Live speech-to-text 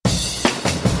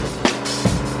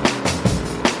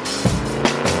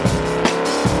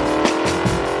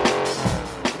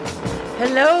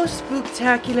Hello,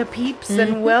 spooktacular peeps,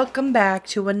 and welcome back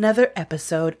to another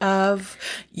episode of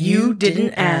You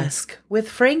Didn't Ask with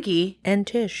Frankie and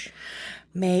Tish.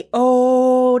 May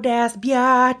old ass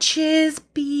biatches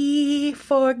be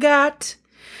forgot.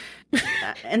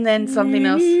 And then something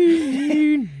else.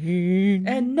 And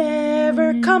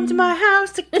never come to my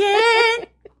house again.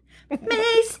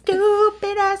 May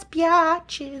stupid ass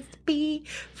biatches be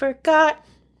forgot.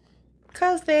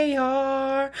 'Cause they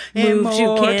are Moved to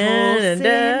immortal Canada.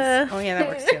 sins. Oh, yeah, that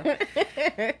works too.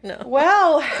 No.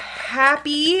 Well,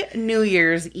 happy New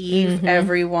Year's Eve,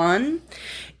 everyone.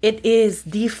 It is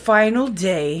the final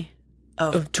day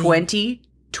of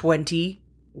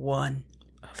 2021.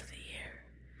 Of the year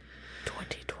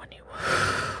 2021.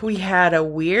 We had a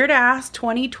weird-ass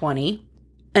 2020,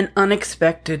 an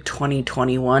unexpected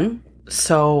 2021,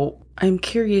 so I'm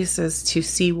curious as to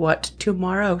see what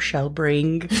tomorrow shall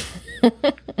bring.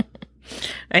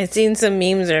 I've seen some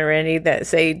memes already that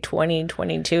say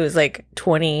 2022 is like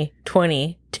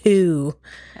 2022.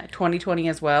 2020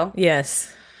 as well?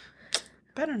 Yes.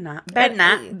 Better not. Bet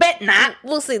not.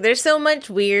 We'll see. There's so much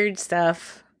weird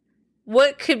stuff.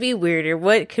 What could be weirder?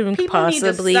 What could People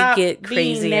possibly need to stop get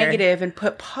being crazier? negative and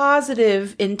put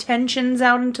positive intentions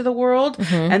out into the world,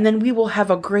 and then we will have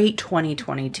a great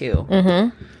 2022. Mm-hmm.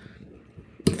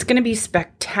 It's going to be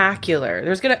spectacular.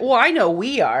 Well, I know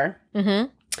we are. Mm-hmm.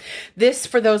 This,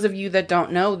 for those of you that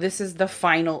don't know, this is the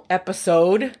final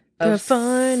episode of The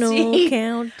final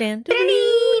countdown.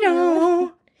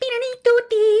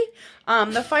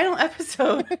 The final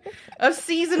episode of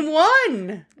season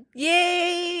 1.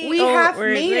 Yay! We have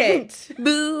made it.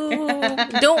 Boo!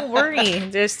 Don't worry.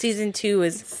 There's season 2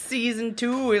 is. Season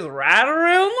 2 is right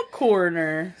around the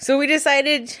corner. So we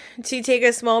decided to take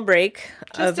a small break,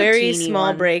 Just a very teeny small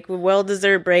one. break, a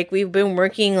well-deserved break. We've been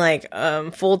working like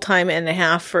full-time and a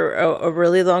half for a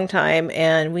really long time,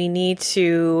 and we need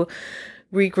to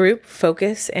regroup,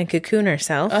 focus, and cocoon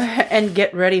ourselves. And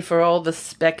get ready for all the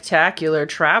spectacular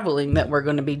traveling that we're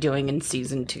going to be doing in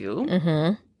season 2.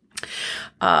 Mm-hmm.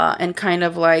 And kind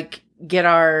of like get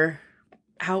our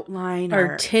outline,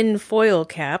 Our tin foil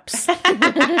caps,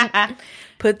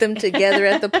 put them together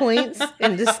at the points,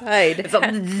 and decide.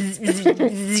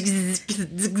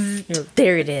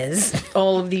 There it is.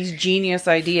 all of these genius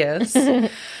ideas.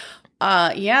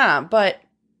 Yeah, but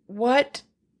what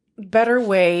better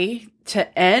way to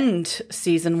end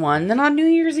season 1 than on New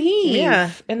Year's Eve? Yeah.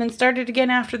 And then start it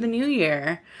again after the new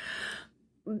year.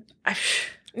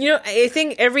 You know, I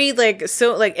think every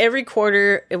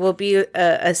quarter it will be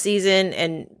a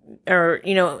season, or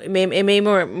you know, it may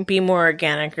be more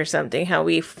organic or something how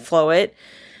we flow it,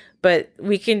 but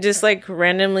we can just like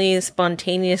randomly,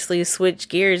 spontaneously switch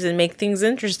gears and make things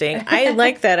interesting. I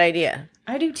like that idea.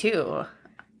 I do too.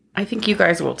 I think you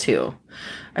guys will too.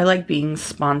 I like being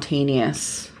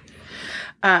spontaneous.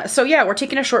 So yeah, we're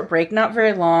taking a short break, not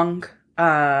very long.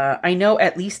 I know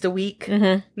at least a week,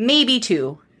 maybe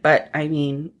 2. But, I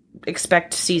mean,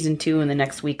 expect season 2 in the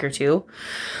next week or 2.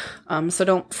 So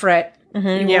don't fret.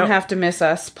 You won't have to miss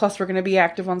us. Plus, we're going to be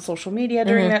active on social media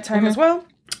during that time as well.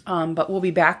 But we'll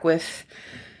be back with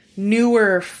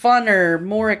newer, funner,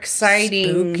 more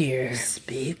exciting...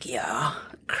 Spookier.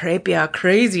 Creepier,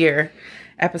 crazier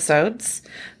episodes.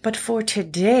 But for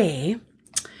today,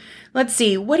 let's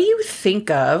see. What do you think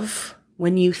of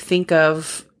when you think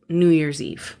of New Year's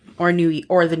Eve? Or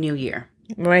the New Year?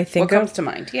 What comes to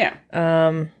mind? Yeah.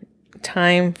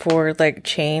 Time for like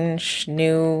change,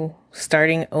 new,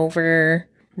 starting over,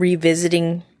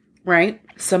 revisiting. Right?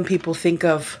 Some people think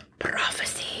of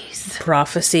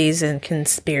prophecies and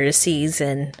conspiracies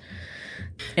and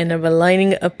a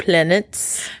aligning of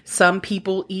planets. Some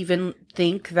people even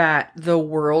think that the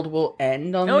world will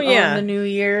end on the new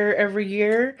year every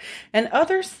year. And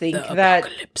others think that...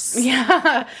 apocalypse.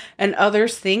 Yeah. And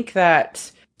others think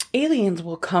that aliens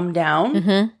will come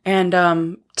down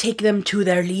and take them to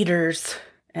their leaders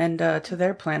and to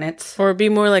their planets. Or be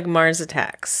more like Mars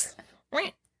attacks.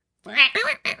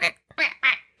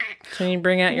 Can you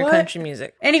bring out your country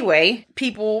music? Anyway,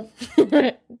 people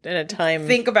At a time.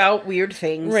 think about weird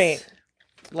things. Right.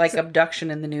 Like abduction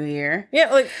in the new year.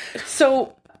 Yeah, like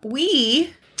So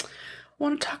we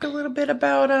want to talk a little bit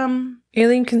about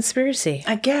alien conspiracy.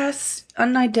 I guess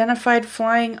unidentified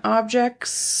flying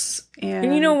objects.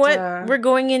 And you know what? We're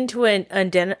going into an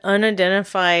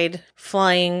unidentified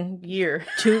flying year.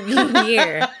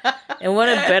 year. And what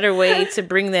a better way to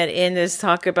bring that in is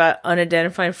talk about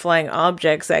unidentified flying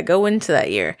objects that go into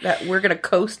that year. That we're going to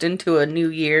coast into a new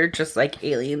year just like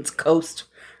aliens coast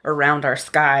around our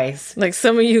skies. Like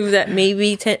some of you that may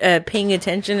be paying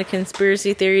attention to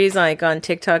conspiracy theories, like on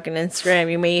TikTok and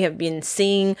Instagram, you may have been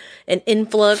seeing an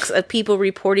influx of people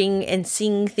reporting and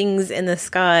seeing things in the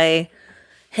sky,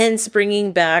 hence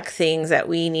bringing back things that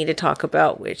we need to talk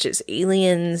about, which is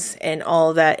aliens and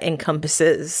all that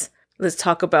encompasses. Let's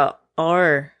talk about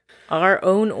our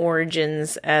own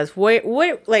origins as what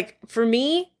like for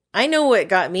me, I know what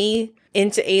got me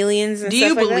into aliens and do stuff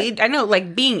you like believe that. I know,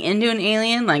 like, being into an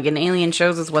alien, like an alien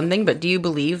shows is one thing, but do you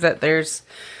believe that there's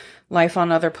life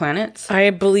on other planets? I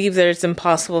believe that it's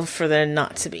impossible for there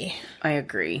not to be. I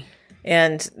agree.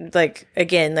 And like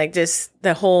again, like just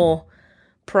the whole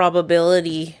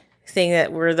probability thing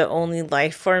that we're the only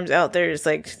life forms out there is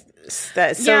like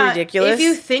that's so ridiculous. If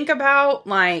you think about,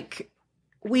 like,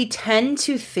 we tend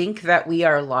to think that we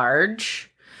are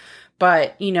large,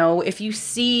 but you know, if you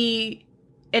see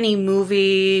any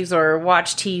movies or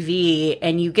watch TV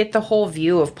and you get the whole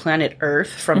view of planet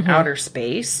Earth from outer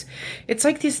space, it's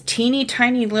like this teeny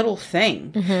tiny little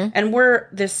thing. And we're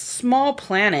this small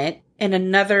planet in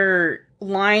another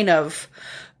line of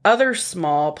other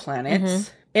small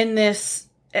planets in this,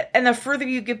 and the further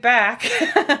you get back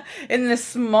in this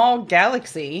small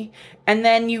galaxy, and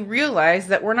then you realize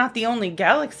that we're not the only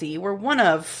galaxy, we're one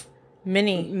of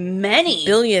many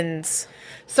billions.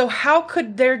 So how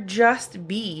could there just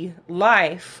be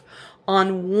life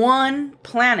on one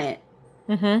planet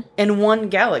in one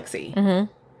galaxy?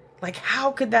 Like,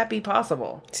 how could that be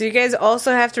possible? So you guys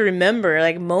also have to remember,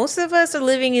 like, most of us are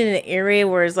living in an area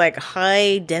where it's like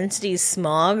high density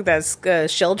smog that's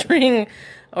sheltering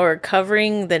or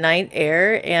covering the night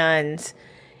air. And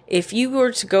if you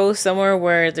were to go somewhere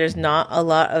where there's not a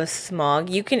lot of smog,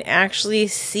 you can actually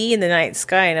see in the night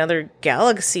sky another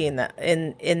galaxy in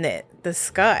the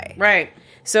sky. Right.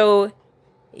 So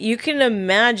you can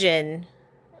imagine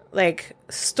like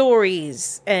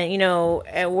stories and, you know,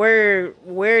 and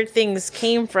where things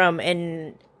came from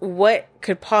and what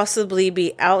could possibly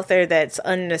be out there that's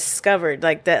undiscovered.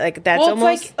 Like that, like that's almost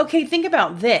like, okay, think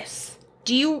about this.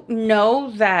 Do you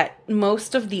know that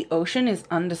most of the ocean is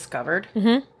undiscovered?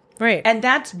 right. And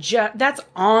that's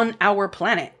on our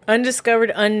planet.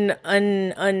 Undiscovered,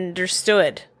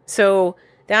 understood. So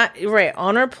that, right,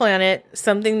 on our planet,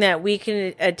 something that we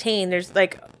can attain, there's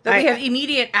like That we have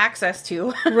immediate access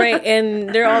to. right, and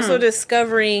they're also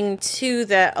discovering too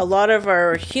that a lot of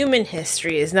our human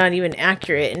history is not even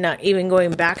accurate and not even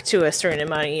going back to a certain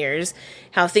amount of years.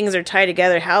 How things are tied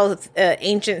together, how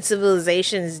ancient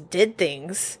civilizations did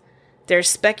things. There's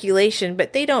speculation,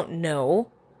 but they don't know.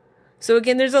 So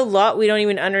again, there's a lot we don't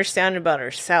even understand about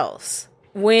ourselves.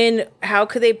 How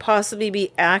could they possibly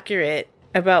be accurate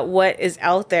about what is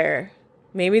out there?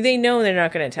 Maybe they know they're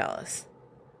not going to tell us.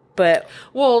 But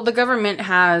well, the government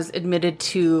has admitted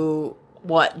to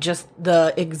just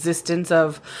the existence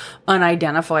of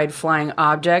unidentified flying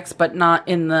objects, but not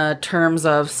in the terms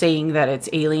of saying that it's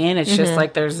alien. It's just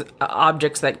like there's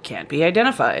objects that can't be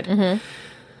identified. And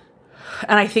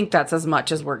I think that's as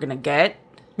much as we're going to get.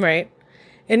 Right.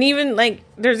 And even like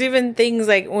there's even things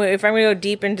like, if I'm going to go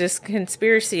deep into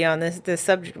conspiracy on this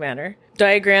subject matter,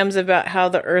 diagrams about how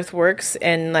the Earth works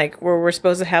and like where we're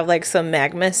supposed to have like some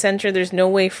magma center. There's no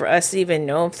way for us to even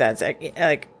know if that's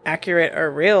like accurate or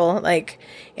real. Like,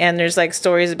 and there's like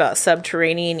stories about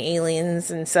subterranean aliens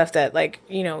and stuff that like,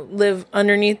 you know, live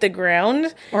underneath the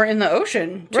ground or in the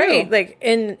ocean, too. right? Like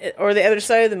or the other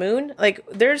side of the moon. Like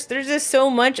there's just so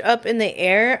much up in the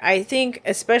air. I think,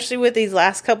 especially with these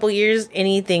last couple years,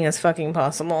 anything is fucking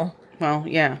possible. Well,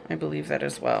 yeah, I believe that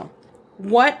as well.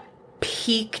 What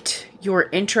piqued your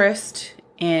interest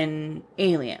in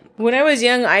Alien? When I was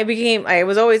young, I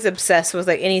was always obsessed with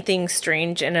like anything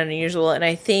strange and unusual. And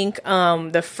I think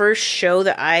the first show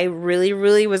that I really,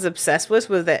 really was obsessed with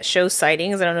was that show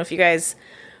Sightings. I don't know if you guys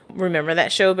remember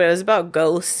that show, but it was about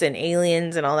ghosts and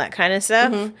aliens and all that kind of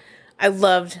stuff. I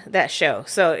loved that show.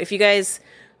 So if you guys,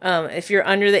 if you're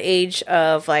under the age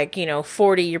of like,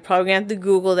 40, you're probably gonna have to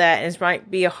Google that, and it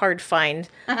might be a hard find.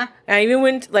 I even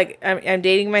went like, I'm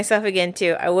dating myself again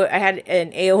too. I had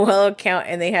an AOL account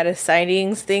and they had a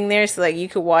sightings thing there. So like you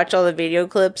could watch all the video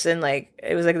clips and like,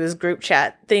 it was like this group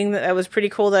chat thing that was pretty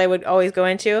cool that I would always go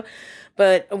into.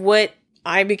 But what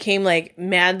I became like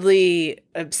madly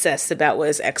obsessed about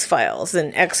was X-Files,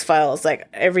 and X-Files, like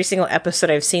every single episode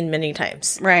I've seen many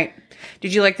times. Right.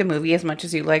 Did you like the movie as much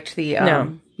as you liked the,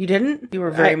 No. You didn't? You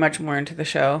were very much more into the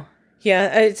show.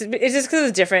 Yeah, it's just because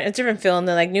it's different. It's a different film.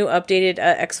 The like new updated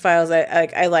X-Files,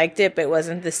 I liked it, but it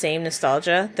wasn't the same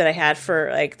nostalgia that I had for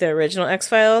like the original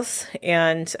X-Files.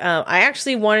 And I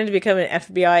actually wanted to become an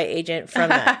FBI agent from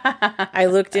that. I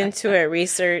looked into it,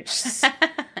 researched.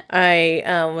 I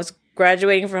was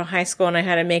graduating from high school and I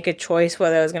had to make a choice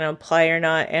whether I was going to apply or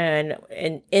not.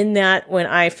 And in that, when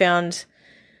I found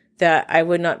that I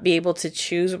would not be able to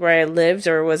choose where I lived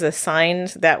or was assigned,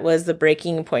 that was the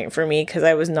breaking point for me, because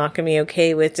I was not going to be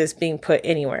okay with just being put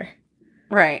anywhere.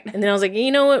 Right. And then I was like,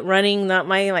 you know what? Running, not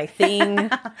my like thing.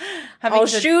 I'll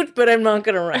shoot, but I'm not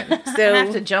going to run. So I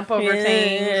have to jump over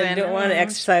things. I don't want to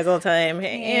exercise all the time.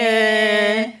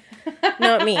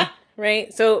 Not me.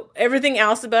 Right. So everything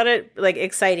else about it, like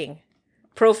exciting,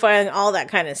 profiling, all that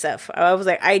kind of stuff. I was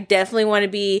like, I definitely want to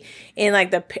be in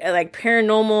like the like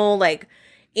paranormal, like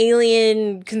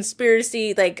alien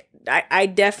conspiracy. Like I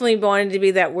definitely wanted to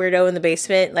be that weirdo in the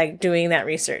basement, like doing that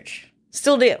research.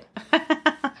 Still do.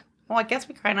 Well, I guess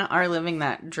we kind of are living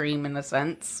that dream in a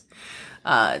sense.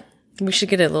 We should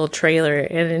get a little trailer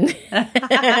and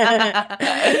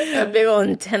a big old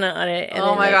antenna on it. And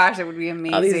oh my gosh, it would be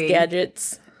amazing. All these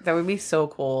gadgets. That would be so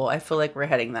cool. I feel like we're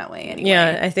heading that way anyway.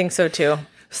 Yeah, I think so too.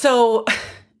 So,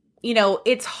 you know,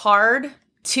 it's hard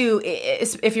to,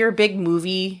 if you're a big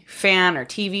movie fan or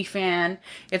TV fan,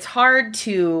 it's hard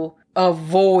to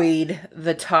avoid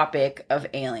the topic of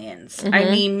aliens. I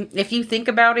mean, if you think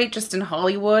about it, just in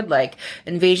Hollywood, like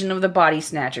Invasion of the Body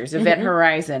Snatchers, Event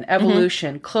Horizon,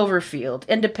 Evolution, Cloverfield,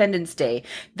 Independence Day,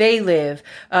 They Live,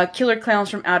 Killer Clowns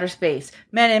from Outer Space,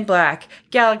 Men in Black,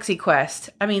 Galaxy Quest.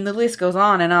 I mean, the list goes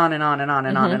on and on and on and on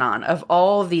and on and on of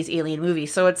all of these alien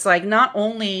movies. So it's like not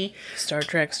only Star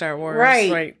Trek, Star Wars.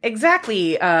 Right.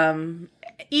 Exactly.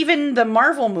 Even the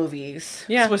Marvel movies,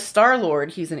 with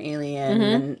Star-Lord, he's an alien,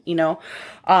 and you know,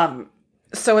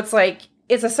 so it's like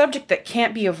it's a subject that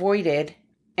can't be avoided,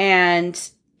 and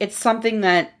it's something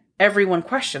that everyone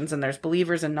questions, and there's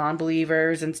believers and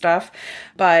non-believers and stuff.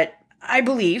 But I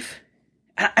believe,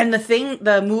 and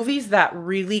the movies that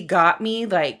really got me,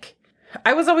 like,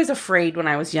 I was always afraid when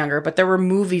I was younger, but there were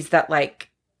movies that like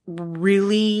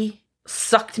really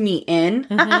sucked me in,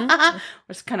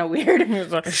 which is kind of weird.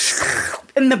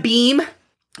 And The Beam,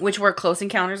 which were Close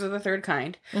Encounters of the Third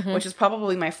Kind, which is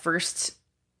probably my first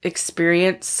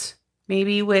experience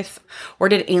maybe with, or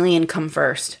did Alien come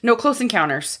first? No, Close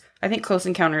Encounters. I think Close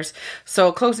Encounters.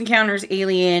 So Close Encounters,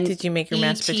 Alien. Did you make your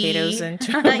mashed potatoes? And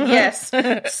yes.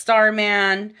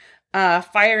 Starman,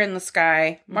 Fire in the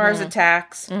Sky, Mars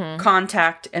Attacks,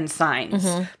 Contact, and Signs.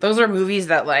 Those are movies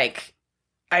that like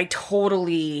I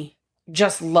totally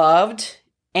just loved,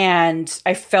 and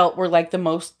I felt were like the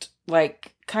most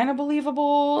like kind of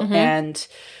believable, and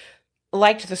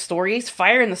liked the stories.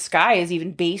 Fire in the Sky is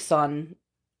even based on,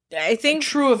 I think,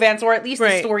 true events, or at least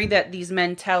the story that these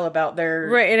men tell about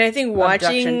their and I think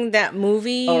watching that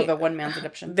movie, the one man's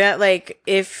abduction, that like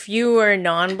if you are a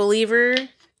non-believer,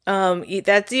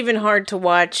 that's even hard to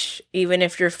watch, even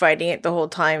if you're fighting it the whole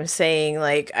time, saying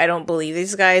like, I don't believe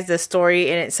these guys. The story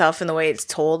in itself and the way it's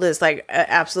told is like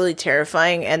absolutely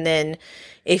terrifying. And then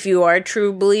if you are a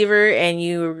true believer and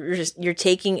you're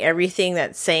taking everything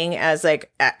that's saying as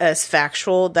like as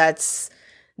factual, that's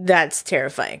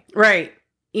terrifying. Right.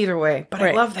 Either way. But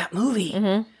I love that movie.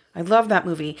 I love that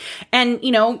movie. And,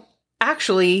 you know,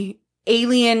 actually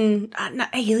alien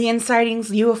sightings,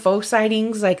 UFO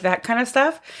sightings, like that kind of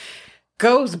stuff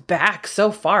goes back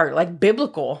so far, like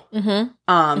biblical,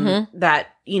 that,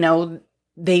 you know,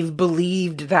 they've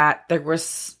believed that there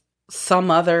was some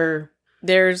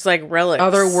there's like relics,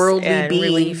 otherworldly and beings,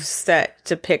 reliefs that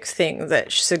depict things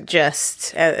that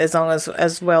suggest, as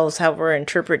well as how we're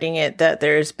interpreting it, that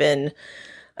there's been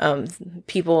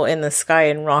people in the sky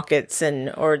in rockets,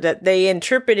 or that they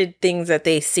interpreted things that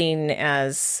they seen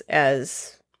as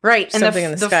right. And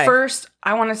the sky. First,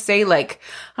 I want to say, like,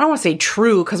 I don't want to say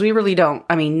true, because we really don't.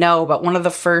 I mean, no, but one of the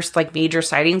first like major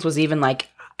sightings was even like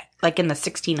in the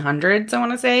 1600s, I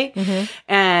want to say,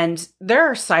 and there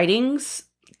are sightings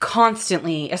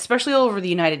constantly, especially all over the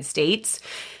United States.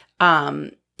 You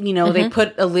know, they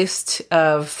put a list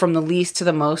of from the least to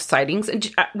the most sightings.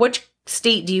 And which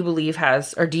state do you believe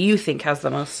has, or do you think has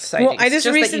the most sightings? Well, I just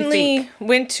recently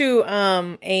went to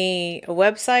a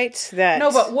website that...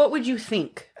 No, but what would you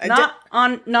think?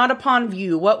 Not upon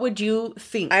view. What would you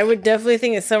think? I would definitely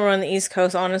think it's somewhere on the East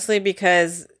Coast, honestly,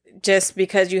 because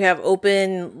you have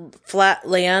open, flat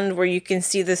land where you can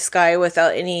see the sky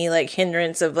without any like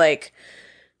hindrance of like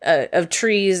of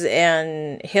trees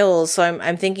and hills. So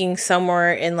I'm thinking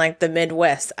somewhere in like the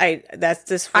Midwest. I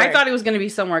thought it was going to be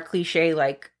somewhere cliche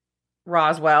like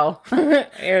Roswell,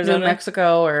 Arizona, New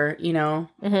Mexico, or, you know,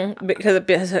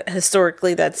 because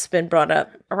historically that's been brought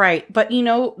up. Right. But you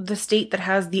know, the state that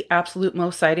has the absolute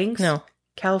most sightings? No.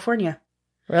 California.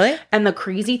 Really? And the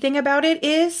crazy thing about it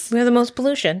is we have the most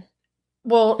pollution.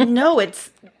 Well, no,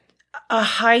 it's a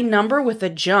high number with a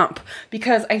jump,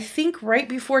 because I think right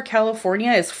before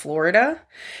California is Florida.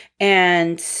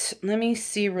 And let me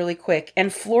see really quick.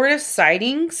 And Florida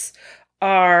sightings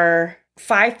are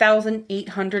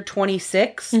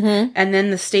 5,826. And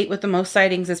then the state with the most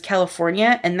sightings is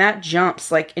California. And that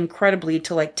jumps like incredibly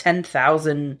to like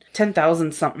 10,000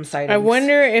 something sightings. I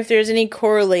wonder if there's any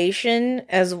correlation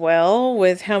as well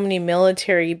with how many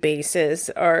military bases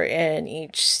are in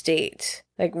each state.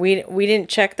 Like we didn't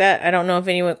check that. I don't know if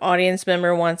any audience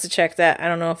member wants to check that. I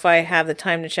don't know if I have the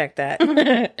time to check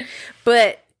that.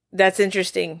 But that's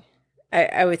interesting.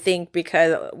 I would think,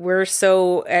 because we're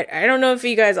so, I don't know if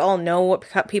you guys all know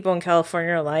what people in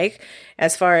California are like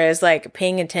as far as like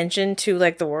paying attention to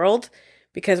like the world,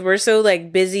 because we're so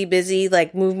like busy,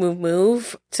 like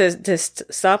move to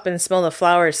stop and smell the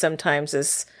flowers sometimes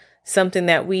is something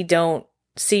that we don't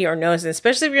see or notice. And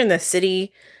especially if you're in the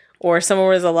city or somewhere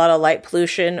where there's a lot of light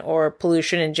pollution or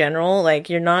pollution in general, like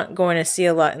you're not going to see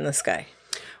a lot in the sky.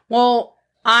 Well,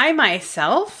 I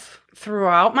myself,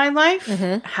 throughout my life,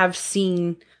 have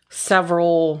seen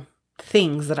several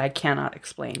things that I cannot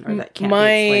explain or that can't be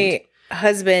explained. My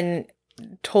husband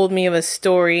told me of a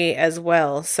story as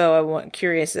well, so I'm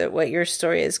curious at what your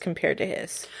story is compared to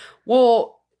his.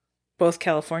 Well, both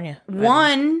California.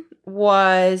 One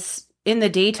was in the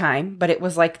daytime, but it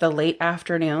was like the late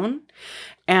afternoon,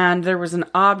 and there was an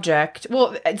object.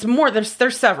 Well, it's more. There's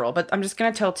several, but I'm just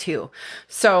gonna tell two.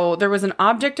 So there was an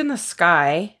object in the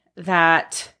sky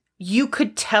that you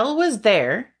could tell was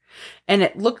there, and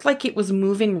it looked like it was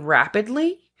moving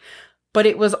rapidly, but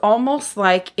it was almost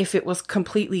like if it was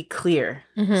completely clear.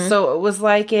 So it was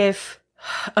like if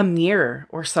a mirror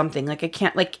or something, like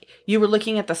you were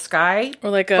looking at the sky, or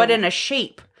like but in a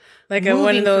shape, like moving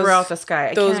one of those throughout the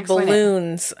sky. Those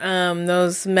balloons,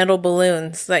 those metal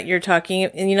balloons that you're talking,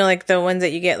 and you know, like the ones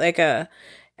that you get like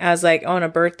as like on a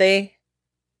birthday.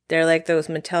 They're like those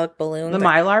metallic balloons. The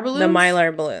Mylar balloons? The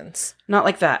Mylar balloons. Not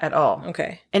like that at all.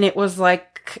 Okay. And it was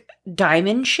like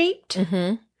diamond shaped.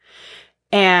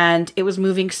 And it was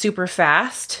moving super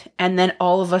fast. And then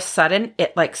all of a sudden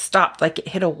it like stopped, like it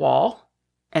hit a wall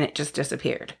and it just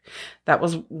disappeared. That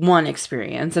was one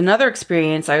experience. Another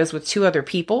experience, I was with two other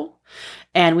people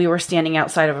and we were standing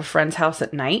outside of a friend's house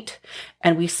at night.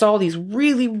 And we saw these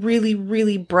really, really,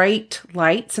 really bright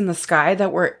lights in the sky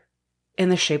that were in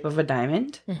the shape of a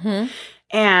diamond.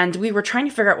 And we were trying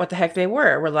to figure out what the heck they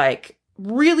were. We're like,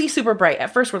 really super bright.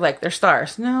 At first we're like, they're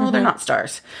stars. No, they're not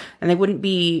stars. And they wouldn't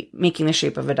be making the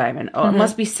shape of a diamond. Oh, it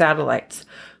must be satellites.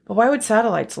 But why would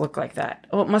satellites look like that?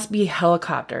 Oh, it must be a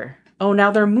helicopter. Oh, now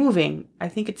they're moving. I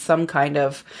think it's some kind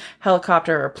of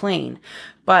helicopter or plane.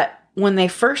 But when they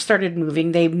first started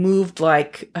moving, they moved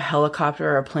like a helicopter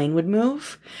or a plane would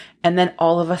move. And then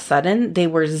all of a sudden, they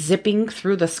were zipping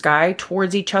through the sky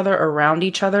towards each other, around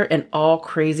each other, in all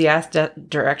crazy-ass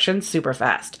directions, super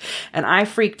fast. And I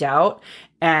freaked out.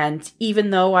 And even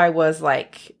though I was,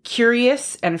 like,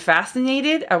 curious and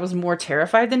fascinated, I was more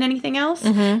terrified than anything else.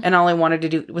 And all I wanted to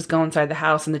do was go inside the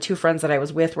house. And the two friends that I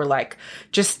was with were, like,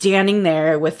 just standing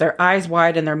there with their eyes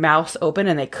wide and their mouths open,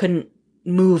 and they couldn't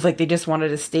move. Like, they just wanted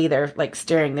to stay there, like,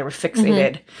 staring. They were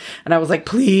fixated. And I was like,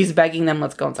 please, begging them,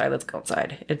 let's go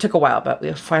inside. It took a while, but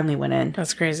we finally went in.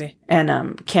 That's crazy.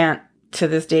 And can't to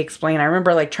this day explain. I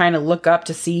remember like trying to look up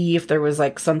to see if there was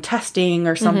like some testing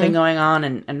or something going on,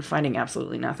 and finding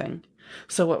absolutely nothing.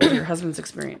 So what was your husband's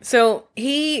experience? So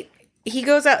he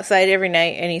goes outside every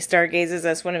night and he stargazes.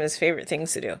 That's one of his favorite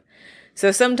things to do.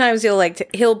 So sometimes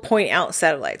he'll point out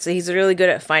satellites. So he's really good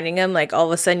at finding them. Like all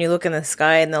of a sudden you look in the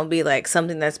sky and there'll be like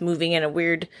something that's moving in a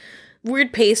weird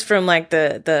pace from like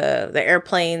the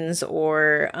airplanes,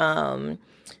 or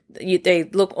they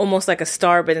look almost like a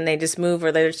star, but then they just move,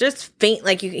 or they're just faint.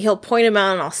 Like he'll point them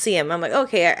out and I'll see him. I'm like,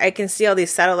 okay, I can see all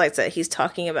these satellites that he's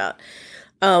talking about.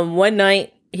 One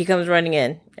night he comes running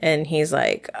in and he's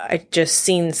like, I just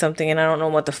seen something and I don't know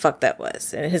what the fuck that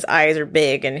was. And his eyes are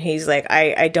big and he's like,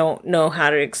 I don't know how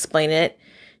to explain it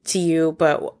to you,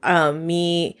 but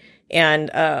me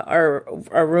and our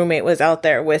roommate was out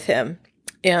there with him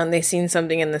and they seen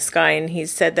something in the sky, and he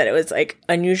said that it was like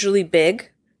unusually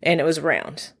big and it was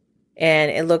round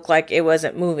and it looked like it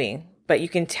wasn't moving, but you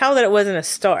can tell that it wasn't a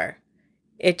star.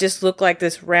 It just looked like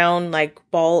this round, like,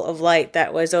 ball of light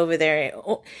that was over there.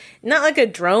 Not like a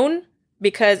drone,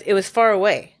 because it was far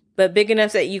away, but big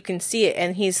enough that you can see it.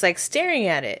 And he's, like, staring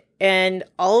at it. And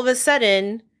all of a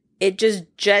sudden, it just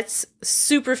jets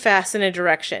super fast in a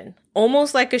direction,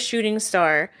 almost like a shooting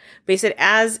star. But he said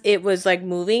as it was, like,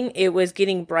 moving, it was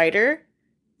getting brighter.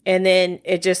 And then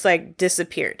it just, like,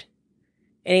 disappeared.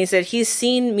 And he said he's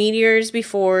seen meteors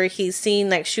before. He's seen,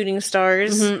 like, shooting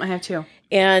stars. I have too.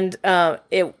 And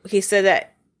he said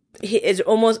that it's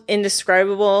almost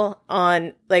indescribable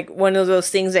on like one of those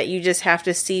things that you just have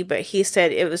to see. But he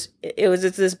said it was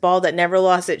just this ball that never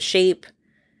lost its shape,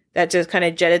 that just kind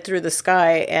of jetted through the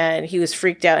sky, and he was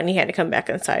freaked out and he had to come back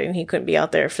inside and he couldn't be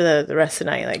out there for the rest of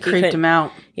the night. Like Creeped him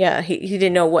out. Yeah, he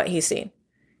didn't know what he's seen.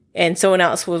 And someone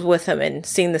else was with him and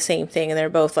seeing the same thing, and they're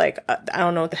both like, I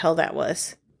don't know what the hell that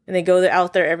was. And they go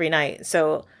out there every night.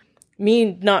 So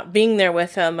me not being there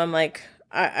with him, I'm like,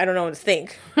 I don't know what to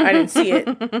think. I didn't see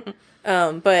it.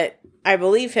 But I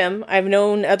believe him. I've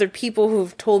known other people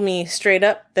who've told me straight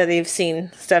up that they've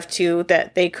seen stuff too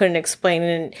that they couldn't explain,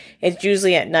 and it's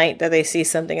usually at night that they see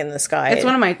something in the sky. It's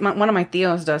one of my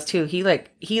Theos does too. He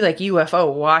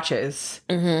UFO watches,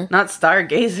 not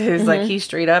stargazes. Like he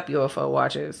straight up UFO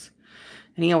watches,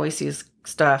 and he always sees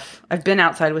stuff. I've been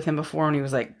outside with him before, and he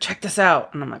was like, "Check this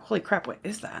out," and I'm like, "Holy crap, what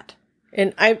is that?"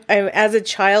 And I as a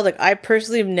child, like I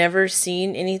personally have never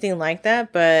seen anything like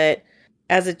that, but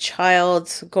as a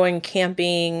child, going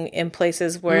camping in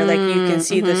places where like you can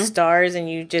see the stars and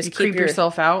you just creep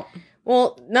yourself out.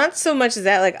 Well, not so much as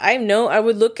that. Like I know I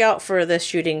would look out for the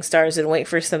shooting stars and wait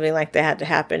for something like that to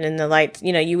happen. And the lights,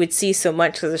 you would see so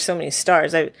much because there's so many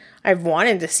stars. I've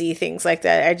wanted to see things like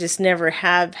that. I just never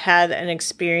have had an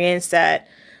experience that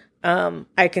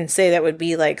I can say that would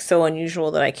be like so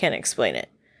unusual that I can't explain it.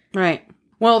 Right.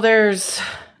 Well, there's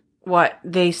what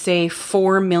they say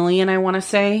 4 million. I want to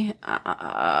say.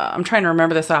 I'm trying to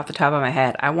remember this off the top of my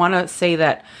head. I want to say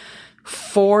that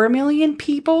 4 million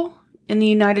people in the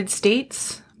United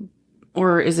States,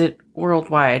 or is it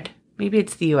worldwide? Maybe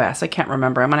it's the U.S. I can't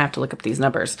remember. I'm gonna have to look up these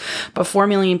numbers. But 4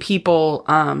 million people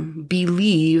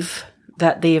believe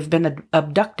that they have been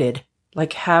abducted.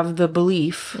 Like have the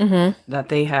belief that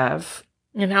they have.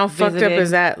 And how fucked up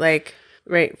is that? Like,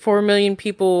 right, 4 million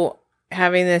people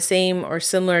having the same or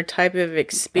similar type of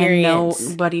experience. And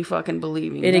nobody fucking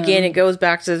believing. And again, it goes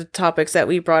back to the topics that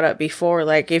we brought up before.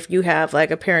 Like if you have like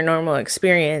a paranormal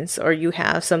experience or you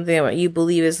have something that you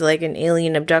believe is like an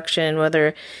alien abduction,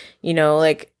 whether,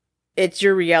 like it's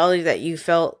your reality that you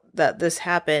felt that this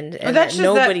happened and that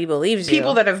nobody believes you.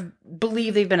 People that have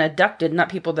believed they've been abducted, not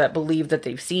people that believe that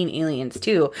they've seen aliens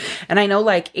too. And I know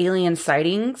like alien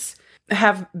sightings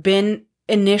have been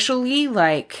initially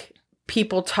like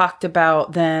people talked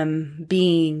about them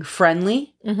being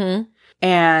friendly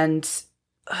and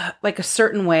like a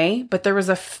certain way, but there was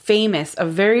a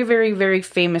very, very, very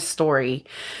famous story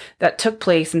that took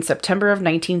place in September of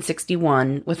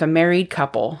 1961 with a married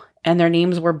couple, and their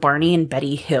names were Barney and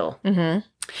Betty Hill. And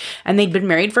they'd been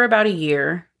married for about a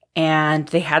year, and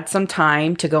they had some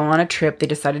time to go on a trip. They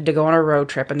decided to go on a road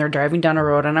trip, and they're driving down a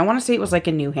road, and I want to say it was like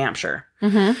in New Hampshire.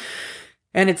 And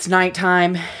it's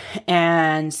nighttime,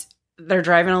 and they're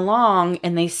driving along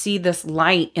and they see this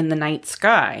light in the night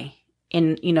sky,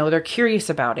 and they're curious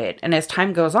about it. And as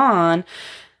time goes on,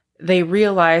 they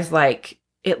realize like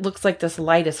it looks like this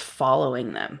light is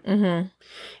following them.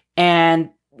 And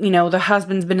the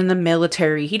husband's been in the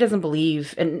military. He doesn't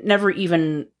believe and never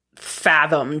even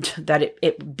fathomed that it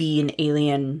would be an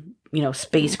alien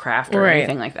spacecraft or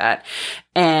anything like that.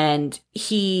 And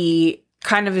he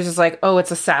kind of is just like, oh,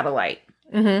 it's a satellite.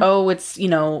 Oh, it's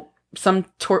some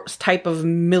type of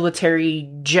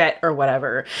military jet or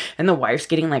whatever. And the wife's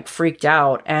getting like freaked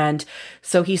out. And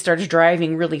so he starts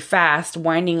driving really fast,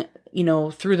 winding,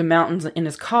 through the mountains in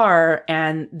his car.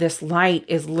 And this light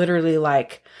is literally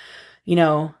like,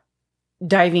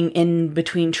 diving in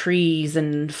between trees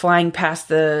and flying past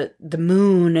the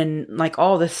moon and like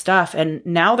all this stuff. And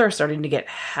now they're starting to get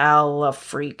hella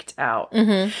freaked out.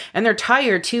 And they're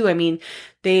tired too. I mean,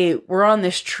 they were on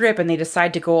this trip and they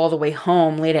decide to go all the way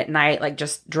home late at night, like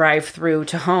just drive through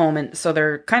to home. And so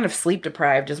they're kind of sleep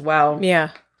deprived as well.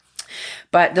 Yeah.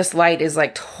 But this light is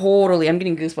like totally, I'm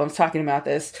getting goosebumps talking about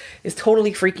this, is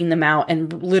totally freaking them out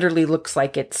and literally looks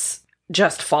like it's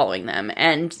just following them.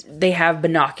 And they have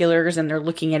binoculars and they're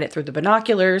looking at it through the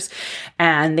binoculars.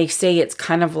 And they say it's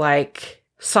kind of like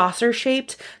saucer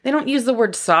shaped. They don't use the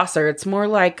word saucer. It's more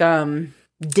like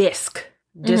disc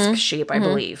shape, I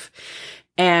believe.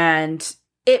 And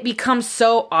it becomes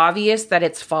so obvious that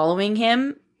it's following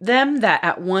them that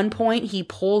at one point he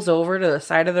pulls over to the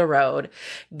side of the road,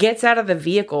 gets out of the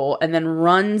vehicle, and then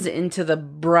runs into the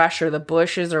brush or the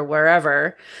bushes or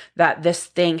wherever that this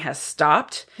thing has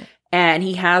stopped. And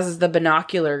he has the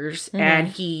binoculars and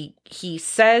he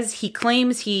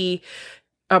claims he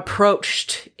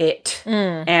approached it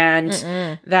and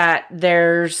that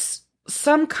there's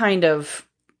some kind of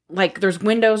like there's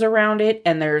windows around it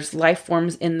and there's life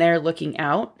forms in there looking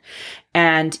out,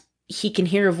 and he can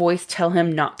hear a voice tell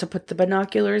him not to put the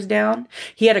binoculars down.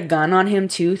 He had a gun on him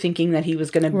too, thinking that he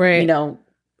was going to,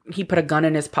 he put a gun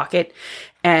in his pocket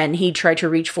and he tried to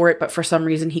reach for it, but for some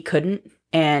reason he couldn't.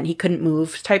 And he couldn't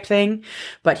move type thing.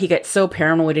 But he gets so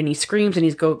paranoid and he screams and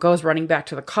he goes running back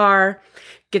to the car,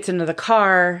 gets into the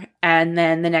car. And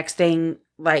then the next thing,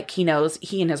 like, he knows,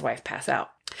 he and his wife pass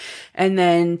out. And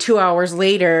then 2 hours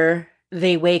later,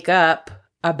 they wake up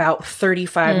about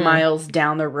 35 miles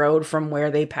down the road from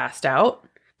where they passed out.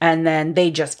 And then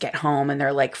they just get home and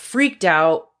they're like freaked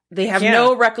out. They have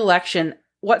no recollection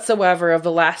whatsoever of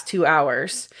the last 2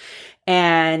 hours.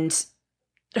 And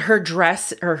her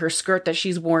dress or her skirt that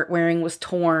she's wearing was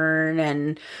torn,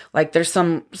 and like there's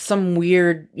some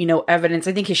weird, evidence.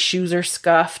 I think his shoes are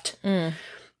scuffed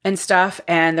and stuff,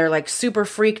 and they're like super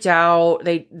freaked out.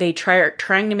 They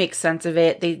trying to make sense of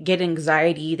it. They get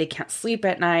anxiety. They can't sleep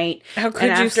at night. How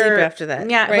could you sleep after that?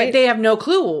 Yeah, right? But they have no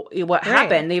clue what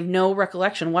happened. They have no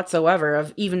recollection whatsoever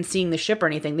of even seeing the ship or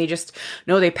anything. They just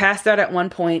know they passed out at one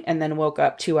point and then woke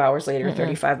up 2 hours later,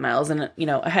 35 miles and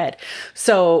ahead.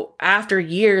 So after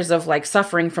years of like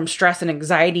suffering from stress and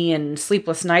anxiety and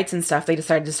sleepless nights and stuff, they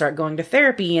decided to start going to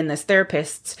therapy, and this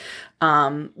therapist,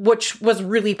 which was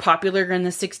really popular in the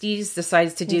 60s,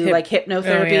 decides to do like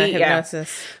hypnotherapy. Oh, yeah, hypnosis.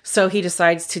 Yeah. So he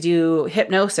decides to do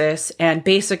hypnosis, and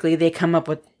basically they come up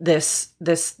with this,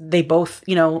 they both,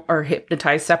 are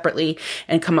hypnotized separately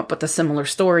and come up with a similar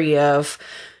story of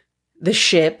the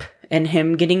ship and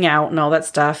him getting out and all that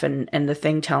stuff. And the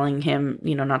thing telling him,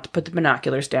 not to put the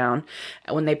binoculars down.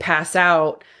 And when they pass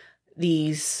out,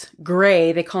 these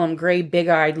they call them gray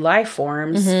big-eyed life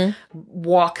forms,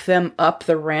 walk them up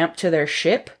the ramp to their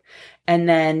ship and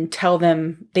then tell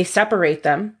them, they separate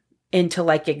them into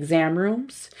like exam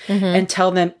rooms and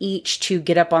tell them each to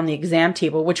get up on the exam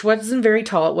table, which wasn't very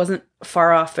tall. It wasn't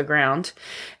far off the ground.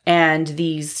 And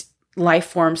these life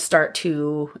forms start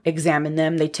to examine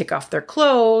them. They take off their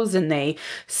clothes and they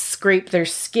scrape their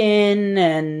skin,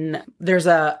 and there's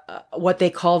what they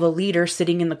call the leader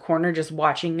sitting in the corner just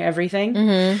watching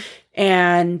everything.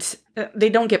 And they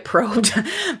don't get probed,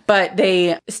 but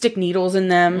they stick needles in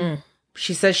them.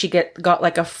 She says she got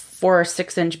like a 4 or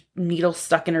 6 inch needle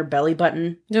stuck in her belly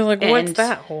button. You're like, what's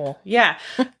that hole? Yeah.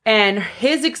 And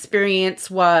his experience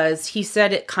was, he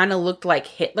said it kind of looked like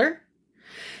Hitler.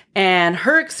 And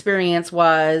her experience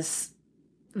was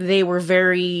they were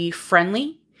very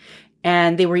friendly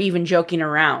and they were even joking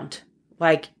around.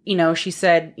 Like, she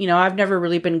said, I've never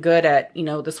really been good at,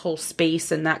 this whole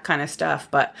space and that kind of stuff,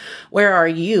 but where are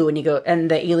you? And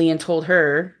the alien told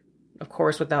her, of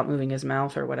course, without moving his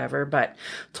mouth or whatever, but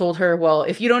told her, well,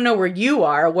 if you don't know where you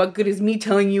are, what good is me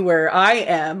telling you where I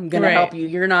am going to help you?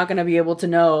 You're not going to be able to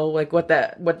know like what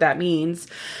that means.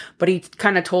 But he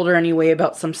kind of told her anyway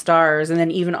about some stars, and then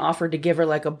even offered to give her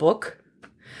like a book.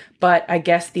 But I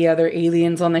guess the other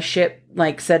aliens on the ship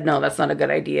like said, no, that's not a good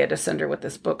idea to send her with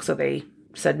this book. So they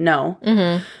said no.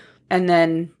 And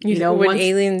then, would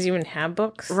aliens even have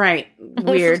books? Right.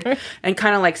 Weird. And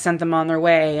kind of like sent them on their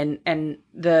way. And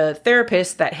the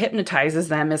therapist that hypnotizes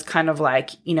them is kind of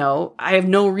like, I have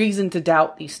no reason to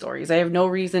doubt these stories. I have no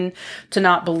reason to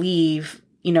not believe,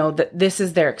 that this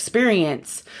is their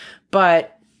experience.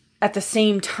 But at the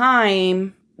same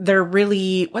time, they're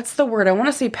really, what's the word? I want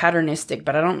to say patternistic,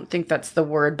 but I don't think that's the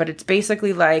word. But it's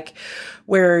basically like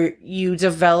where you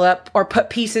develop or put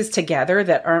pieces together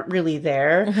that aren't really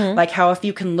there. Like how if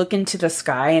you can look into the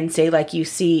sky and say like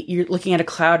you're looking at a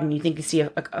cloud and you think you see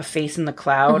a face in the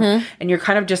cloud, and you're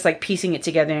kind of just like piecing it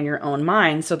together in your own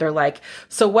mind. So they're like,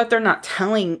 so what they're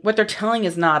telling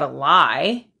is not a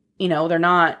lie. They're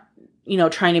not,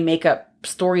 trying to make up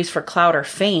stories for clout or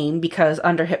fame, because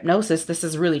under hypnosis, this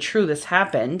is really true. This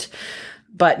happened.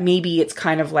 But maybe it's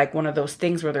kind of like one of those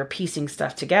things where they're piecing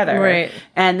stuff together. Right.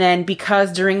 And then because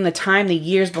during the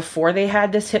years before they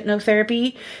had this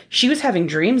hypnotherapy, she was having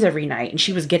dreams every night, and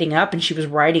she was getting up and she was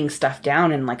writing stuff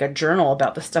down in like a journal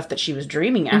about the stuff that she was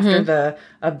dreaming after the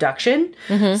abduction.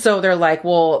 So they're like,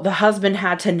 well, the husband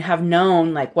had to have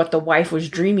known like what the wife was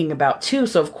dreaming about too.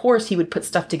 So of course he would put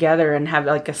stuff together and have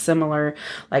like a similar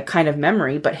like kind of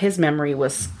memory, but his memory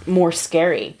was more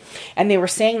scary. And they were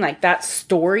saying like that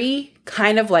story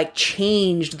kind of like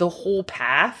changed the whole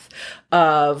path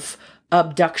of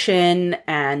abduction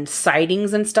and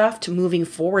sightings and stuff to moving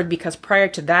forward, because prior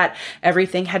to that,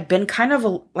 everything had been kind of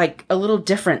a little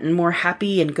different and more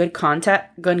happy and good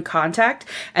contact.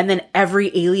 And then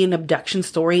every alien abduction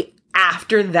story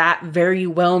after that, very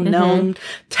well-known,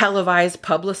 televised,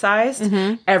 publicized,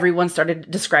 everyone started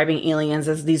describing aliens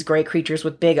as these gray creatures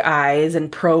with big eyes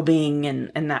and probing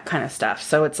and that kind of stuff.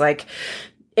 So it's like,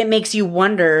 it makes you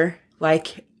wonder,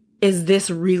 like, is this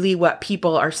really what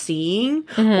people are seeing?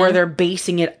 Or they're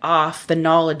basing it off the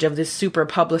knowledge of this super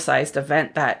publicized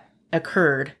event that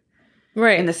occurred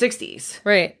in the 60s.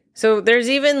 Right. So there's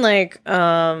even like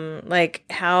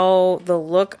how the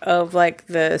look of like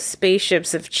the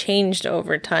spaceships have changed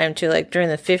over time too. Like during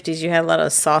the 50s, you had a lot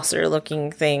of saucer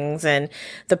looking things, and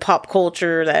the pop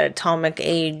culture, that atomic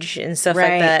age and stuff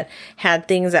like that had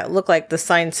things that look like the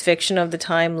science fiction of the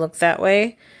time looked that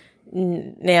way.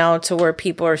 Now to where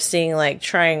people are seeing like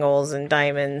triangles and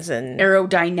diamonds and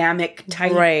aerodynamic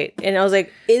type. Right. And I was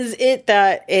like, is it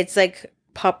that it's like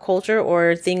pop culture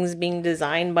or things being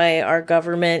designed by our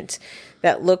government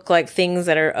that look like things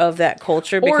that are of that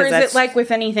culture? Because or is it like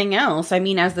with anything else? I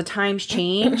mean, as the times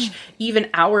change, even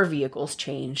our vehicles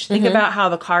change. Think about how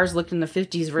the cars looked in the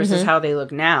 50s versus how they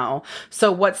look now.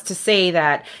 So what's to say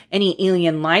that any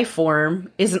alien life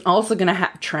form isn't also going to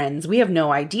have trends? We have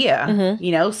no idea,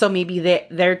 you know? So maybe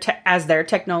as their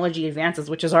technology advances,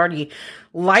 which is already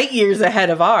light years ahead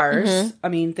of ours, I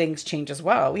mean, things change as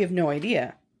well. We have no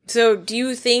idea. So do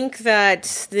you think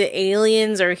that the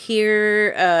aliens are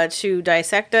here to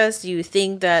dissect us? Do you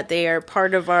think that they are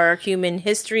part of our human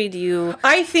history?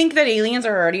 I think that aliens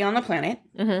are already on the planet.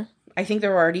 I think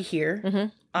they're already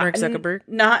here. Mark Zuckerberg.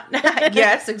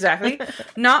 Yes, exactly.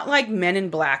 Not like Men in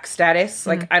Black status.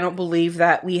 Like, I don't believe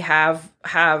that we have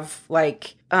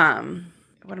like, what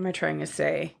am I trying to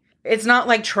say? It's not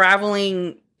like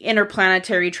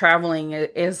interplanetary traveling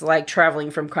is like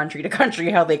traveling from country to country,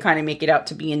 how they kind of make it out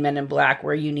to be in Men in Black,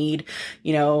 where you need,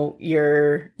 you know,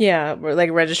 your... Yeah,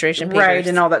 like registration papers. Right,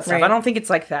 and all that stuff. Right. I don't think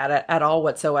it's like that at all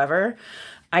whatsoever.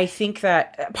 I think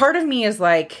that part of me is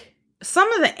like,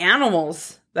 some of the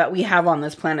animals that we have on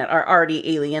this planet are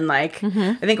already alien-like.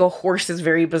 I think a horse is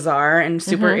very bizarre and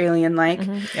super alien-like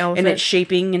in its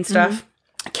shaping and stuff.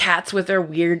 Cats with their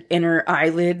weird inner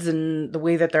eyelids and the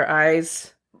way that their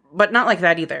eyes... But not like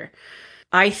that either.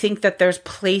 I think that there's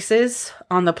places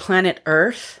on the planet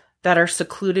Earth that are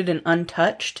secluded and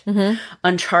untouched,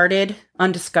 uncharted,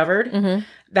 undiscovered,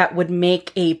 that would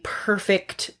make a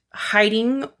perfect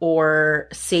hiding or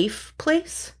safe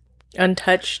place.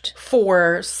 Untouched.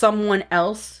 For someone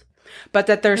else. But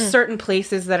that there's certain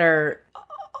places that are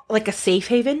like a safe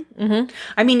haven.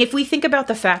 I mean, if we think about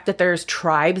the fact that there's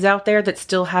tribes out there that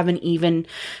still haven't even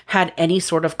had any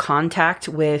sort of contact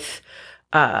with...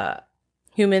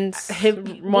 humans,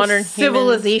 modern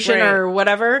civilization, humans, or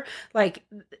whatever. Like,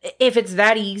 if it's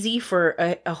that easy for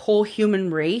a whole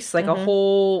human race, like a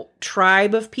whole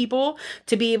tribe of people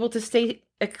to be able to stay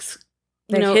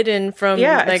hidden from,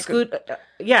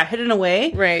 hidden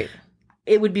away, right?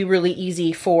 It would be really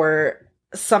easy for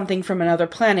something from another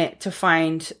planet to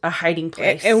find a hiding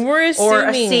place, and we're assuming, or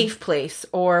a safe place,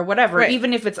 or whatever,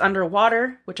 even if it's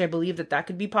underwater, which I believe that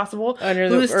could be possible. Under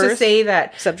the Who's earth, to say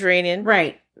that subterranean,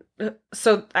 right?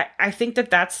 So I think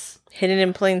that's hidden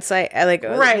in plain sight.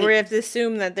 Right. We have to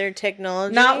assume that their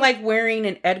technology, not like wearing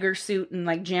an Edgar suit and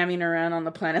like jamming around on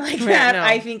the planet like that. No.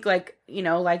 I think like, you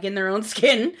know, like in their own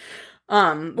skin.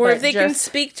 Or if they can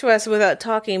speak to us without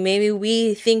talking, maybe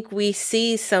we think we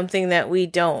see something that we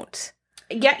don't.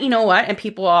 Yeah, you know what? And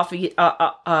people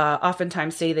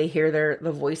oftentimes say they hear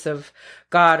the voice of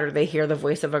God, or they hear the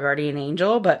voice of a guardian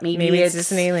angel, but maybe it's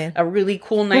just an alien, a really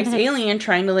cool, nice alien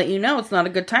trying to let you know it's not a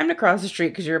good time to cross the street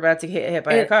because you're about to get hit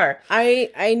by a car.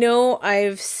 I know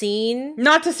I've seen.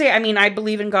 Not to say, I mean, I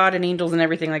believe in God and angels and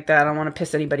everything like that. I don't want to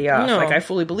piss anybody off. No. Like, I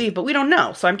fully believe, but we don't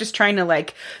know. So I'm just trying to,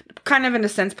 like, kind of in a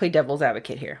sense play devil's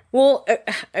advocate here. Well,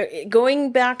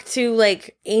 going back to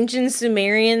like ancient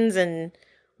Sumerians and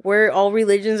where all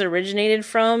religions originated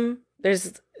from,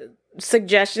 there's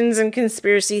suggestions and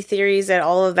conspiracy theories that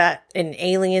all of that, and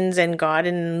aliens and God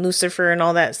and Lucifer and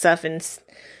all that stuff, and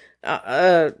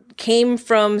came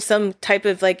from some type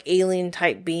of like alien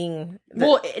type being.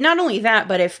 Well, not only that,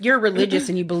 but if you're religious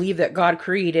and you believe that God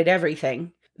created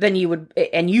everything, then you would,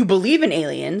 and you believe in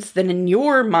aliens, then in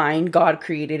your mind, God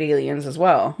created aliens as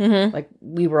well. Like,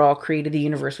 we were all created, the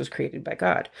universe was created by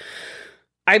God.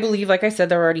 I believe, like I said,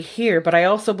 they're already here, but I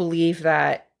also believe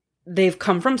that they've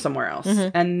come from somewhere else,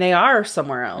 and they are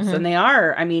somewhere else, and they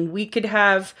are, I mean, we could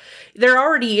have, there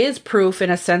already is proof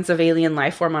in a sense of alien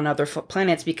life form on other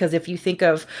planets, because if you think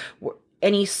of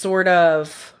any sort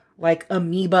of like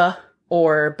amoeba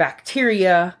or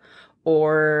bacteria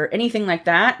or anything like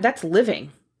that, that's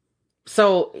living.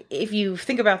 So if you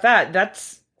think about that,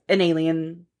 that's an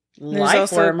alien There's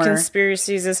also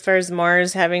conspiracies as far as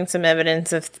Mars having some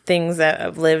evidence of things that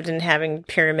have lived and having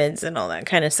pyramids and all that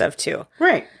kind of stuff too.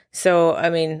 Right. So, I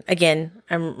mean, again,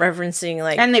 I'm referencing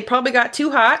like... And they probably got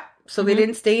too hot, so they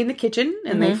didn't stay in the kitchen,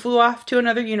 and they flew off to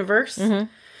another universe. And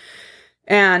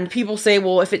And people say,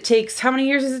 well, if it takes, how many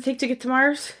years does it take to get to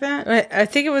Mars? I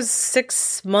think it was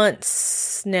 6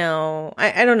 months now.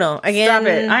 I don't know. Again, Stop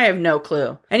it. I have no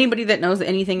clue. Anybody that knows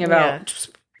anything about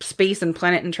space and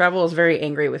planet and travel is very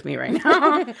angry with me right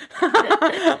now.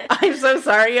 I'm so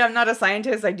sorry. I'm not a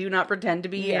scientist. I do not pretend to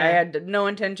be. Yeah. I had no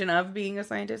intention of being a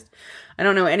scientist. I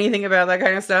don't know anything about that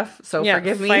kind of stuff. So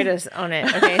forgive me. Fight us on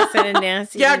it. Okay, send a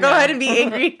nasty. Yeah, go ahead and be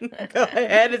angry. Go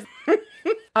ahead.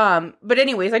 But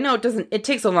anyways, I know it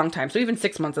takes a long time. So even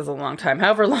 6 months is a long time.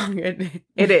 However long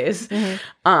it is.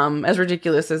 As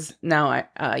ridiculous as now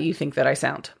you think that I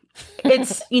sound.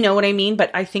 It's, you know what I mean? But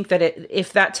I think that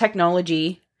if that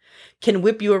technology can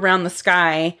whip you around the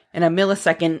sky in a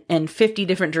millisecond in 50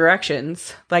 different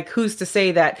directions, like who's to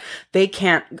say that they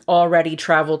can't already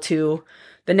travel to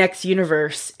the next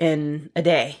universe in a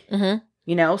day?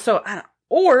 You know, so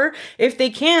or if they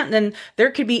can't, then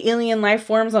there could be alien life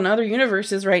forms on other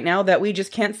universes right now that we just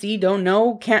can't see, don't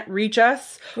know, can't reach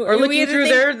us, or looking through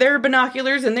their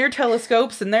binoculars and their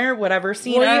telescopes and their whatever.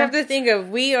 Well, you have to think of,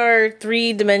 we are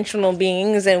 3-dimensional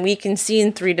beings, and we can see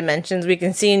in 3 dimensions, we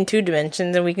can see in 2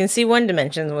 dimensions, and we can see 1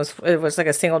 dimension. It was like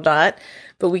a single dot,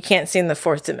 but we can't see in the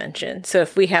 4th dimension. So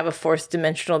if we have a 4th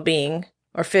dimensional being,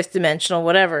 or 5th dimensional,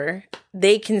 whatever,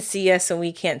 they can see us and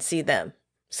we can't see them.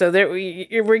 So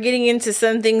we're getting into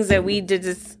some things that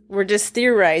we're just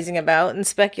theorizing about and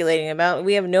speculating about.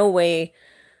 We have no way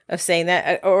of saying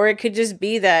that. Or it could just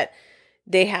be that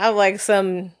they have like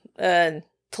some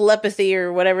telepathy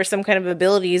or whatever, some kind of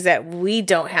abilities that we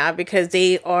don't have because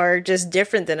they are just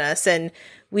different than us and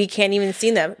we can't even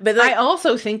see them. But I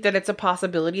also think that it's a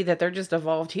possibility that they're just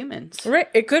evolved humans. Right.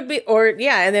 It could be,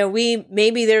 and then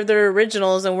maybe they're the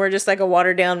originals and we're just like a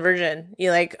watered down version,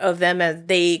 of them as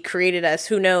they created us.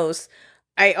 Who knows?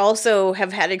 I also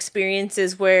have had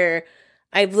experiences where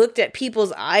I've looked at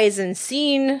people's eyes and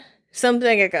seen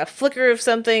something like a flicker of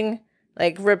something,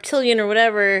 like reptilian or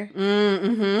whatever,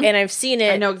 and I've seen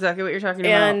it. I know exactly what you're talking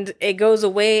about. And it goes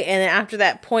away, and then after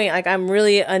that point, like, I'm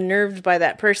really unnerved by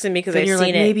that person because I've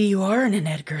seen it. Maybe you are in an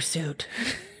Edgar suit.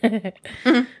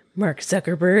 Mark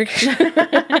Zuckerberg.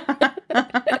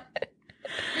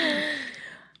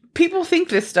 People think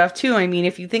this stuff too. I mean,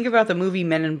 if you think about the movie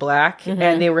Men in Black,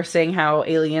 and they were saying how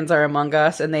aliens are among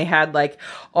us, and they had like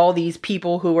all these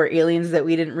people who were aliens that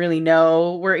we didn't really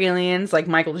know were aliens, like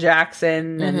Michael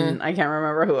Jackson, and I can't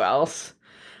remember who else.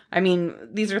 I mean,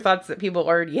 these are thoughts that people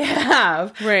already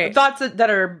have, right? Thoughts that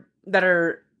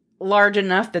are large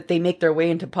enough that they make their way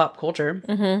into pop culture.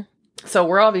 So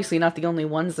we're obviously not the only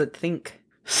ones that think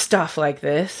stuff like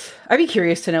this. I'd be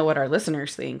curious to know what our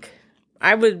listeners think.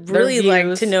 I would really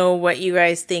like to know what you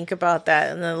guys think about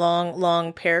that in the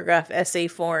long paragraph essay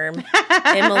form,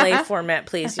 MLA format,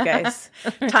 please, you guys.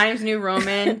 Times New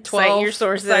Roman, 12, cite your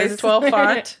sources, size 12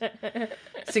 font,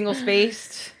 single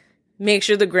spaced. Make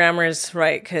sure the grammar is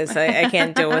right, because I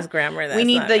can't deal with grammar. That's we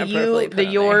need not the you, the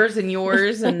yours, there. and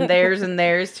yours, and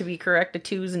theirs to be correct to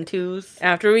twos and twos.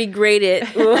 After we grade it,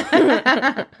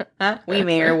 we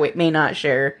may or may not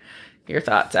share your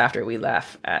thoughts after we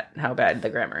laugh at how bad the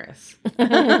grammar is.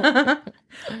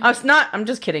 I'm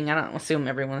just kidding. I don't assume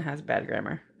everyone has bad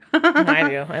grammar. I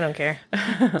do. I don't care.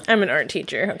 I'm an art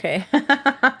teacher, okay?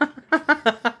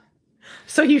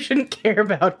 So you shouldn't care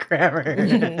about grammar.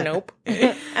 Nope.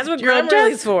 That's what grammar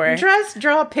is for. Just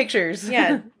draw pictures.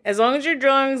 Yeah. As long as your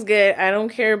drawing's good, I don't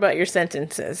care about your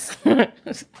sentences.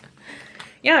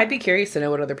 Yeah, I'd be curious to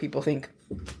know what other people think.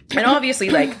 And obviously,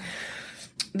 like,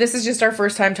 this is just our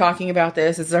first time talking about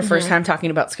this. It's our first time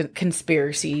talking about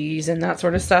conspiracies and that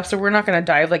sort of stuff. So we're not going to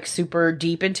dive like super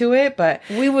deep into it, but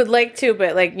we would like to,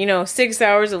 but 6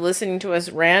 hours of listening to us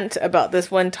rant about this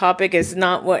one topic is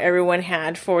not what everyone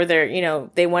had for their,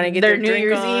 they want to get their New drink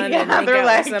Year's on Eve. and make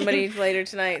out with somebody later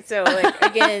tonight. So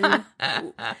again,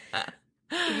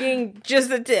 getting just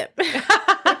the tip.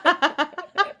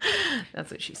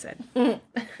 That's what she said.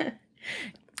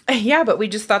 Yeah, but we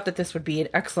just thought that this would be an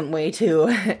excellent way to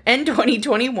end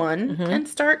 2021 and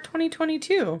start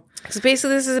 2022. So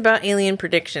basically, this is about alien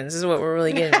predictions. This is what we're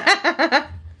really getting at.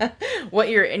 What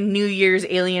your New Year's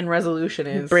alien resolution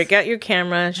is. Break out your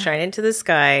camera, shine it to the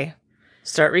sky,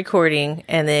 start recording,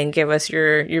 and then give us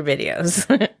your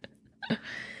videos.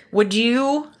 Would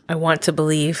you... I want to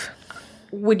believe.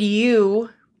 Would you,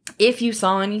 if you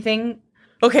saw anything...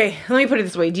 Okay, let me put it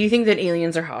this way. Do you think that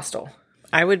aliens are hostile?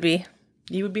 I would be.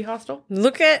 You would be hostile?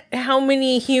 Look at how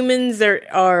many humans there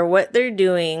are, what they're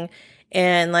doing,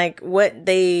 and like what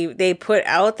they put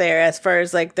out there as far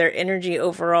as like their energy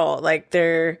overall. Like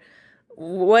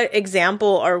what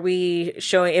example are we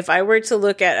showing? If I were to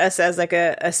look at us as like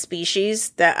a species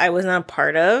that I was not a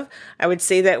part of, I would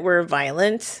say that we're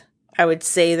violent. I would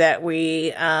say that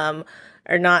we are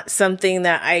not something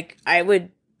that I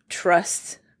would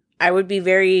trust. I would be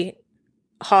very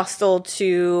hostile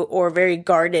to or very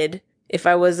guarded if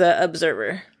I was an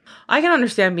observer. I can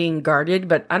understand being guarded,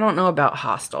 but I don't know about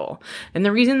hostile. And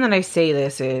the reason that I say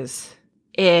this is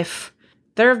if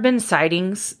there have been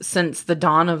sightings since the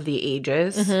dawn of the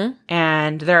ages,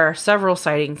 and there are several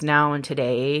sightings now in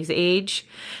today's age,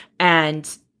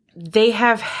 and they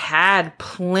have had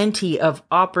plenty of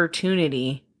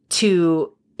opportunity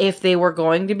to, if they were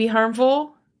going to be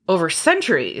harmful, over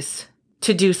centuries,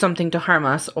 to do something to harm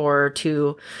us or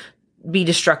to be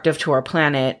destructive to our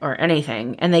planet or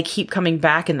anything. And they keep coming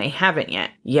back and they haven't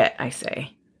yet, I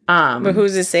say. But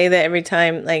who's to say that every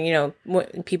time, like,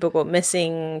 people go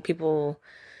missing, people...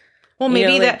 Well,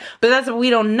 maybe but that's what we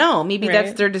don't know. Maybe Right.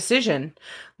 that's their decision.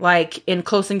 Like in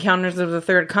Close Encounters of the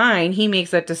Third Kind, he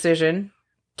makes that decision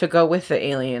to go with the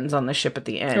aliens on the ship at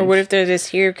the end. Or what if they're just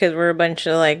here because we're a bunch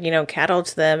of, cattle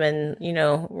to them and,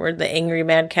 we're the angry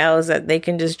mad cows that they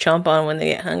can just chomp on when they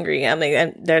get hungry. I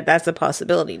mean, that's a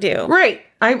possibility too. Right.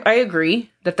 I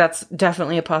agree that that's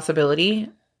definitely a possibility.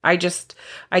 I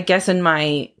guess in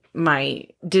my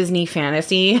Disney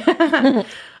fantasy,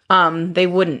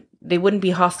 they wouldn't be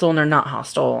hostile and they're not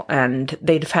hostile, and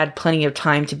they'd have had plenty of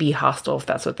time to be hostile if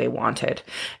that's what they wanted.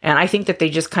 And I think that they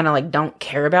just kind of don't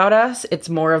care about us. It's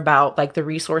more about the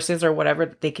resources or whatever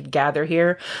that they could gather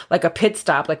here, like a pit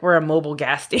stop, like we're a mobile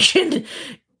gas station,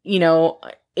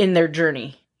 in their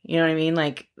journey. You know what I mean?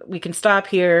 Like we can stop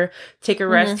here, take a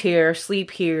rest here, sleep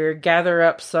here, gather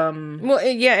up some. Well,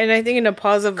 yeah, and I think in a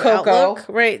positive cocoa. Outlook,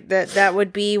 right, that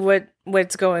would be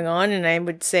what's going on, and I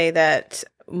would say that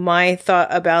my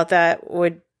thought about that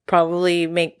would probably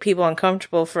make people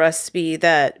uncomfortable for us to be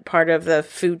that part of the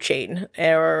food chain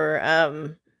or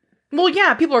Well,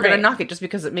 yeah, people are going Right. to knock it just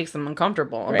because it makes them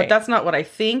uncomfortable. Right. But that's not what I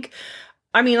think.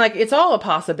 I mean, it's all a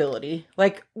possibility.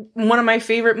 One of my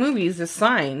favorite movies is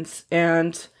Signs.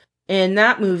 And in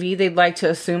that movie, they'd like to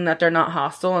assume that they're not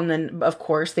hostile. And then, of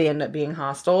course, they end up being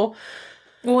hostile.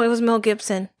 well, it was Mel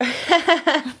Gibson.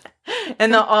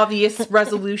 And the obvious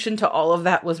resolution to all of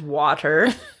that was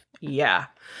water. Yeah.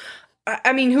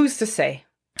 I mean, who's to say?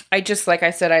 I just, like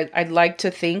I said, I'd like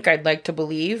to think, I'd like to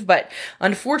believe. But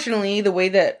unfortunately, the way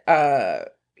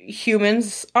that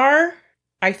humans are,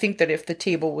 I think that if the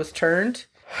table was turned...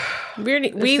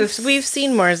 We've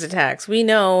seen Mars attacks. We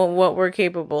know what we're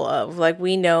capable of.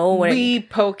 We know when we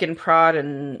poke and prod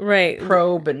and right.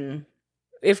 probe and...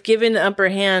 If given the upper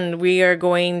hand, we are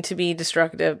going to be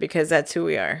destructive because that's who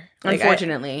we are.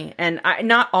 Unfortunately. And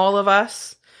not all of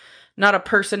us, not a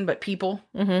person, but people.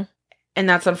 Mm-hmm. And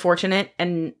that's unfortunate.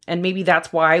 And maybe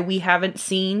that's why we haven't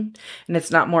seen, and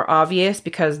it's not more obvious,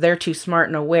 because they're too smart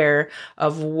and aware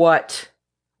of what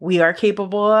we are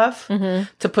capable of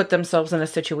to put themselves in a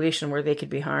situation where they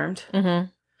could be harmed. Mm-hmm.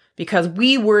 Because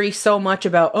we worry so much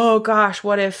about, oh gosh,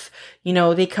 what if,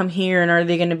 they come here and are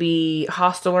they going to be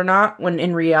hostile or not? When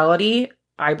in reality,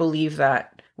 I believe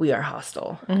that we are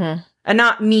hostile. Mm-hmm. And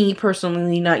not me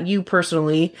personally, not you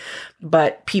personally,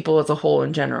 but people as a whole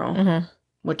in general,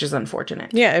 which is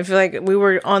unfortunate. Yeah, I feel like we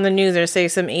were on the news, or say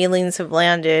some aliens have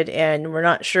landed and we're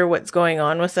not sure what's going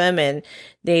on with them, and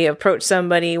they approach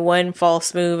somebody, one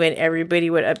false move, and everybody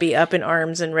would be up in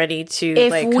arms and ready to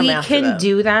If come we after can them.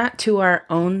 do that to our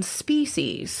own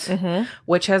species,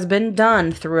 which has been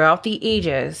done throughout the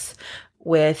ages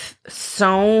with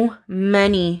so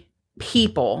many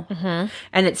people,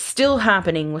 and it's still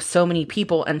happening with so many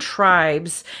people and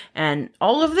tribes and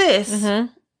all of this,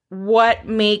 what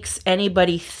makes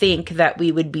anybody think that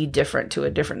we would be different to a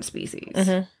different species?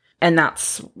 And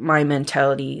that's my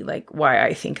mentality, why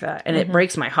I think that. And it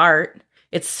breaks my heart.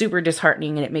 It's super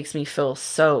disheartening and it makes me feel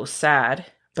so sad.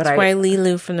 But That's why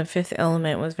Lilu from The Fifth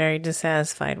Element was very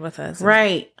dissatisfied with us.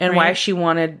 Right. And why Right? she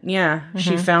wanted,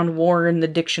 she found war in the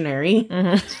dictionary.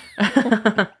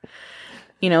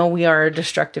 We are a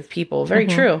destructive people. Very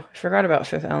true. I forgot about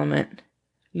Fifth Element.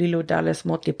 Lilu Dallas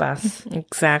Motipas.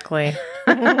 Exactly.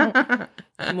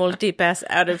 Multipass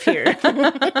out of here.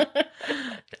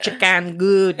 Chicken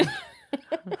good.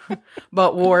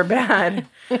 But war bad.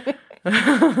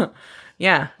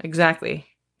 Yeah, exactly.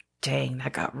 Dang,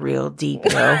 that got real deep,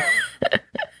 though.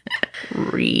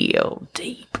 Real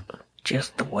deep.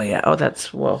 Just the way I... Oh,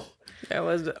 that's... Well... That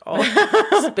was all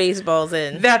Spaceballs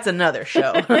in. That's another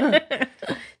show.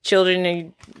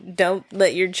 Children, don't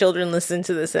let your children listen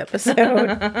to this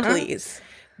episode, please.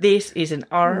 This is an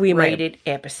R-rated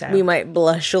episode. We might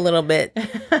blush a little bit.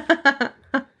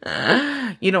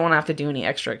 You don't want to have to do any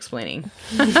extra explaining.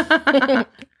 What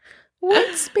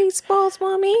Spaceballs,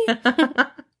 Mommy?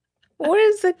 What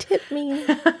does the tip mean?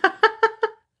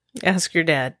 Ask your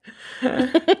dad.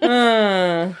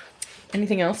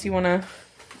 Anything else you want to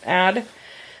add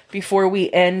before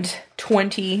we end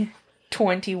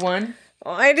 2021?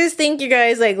 Well, I just think you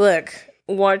guys, like, look,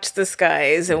 watch the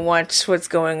skies and watch what's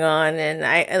going on. And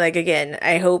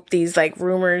I hope these, like,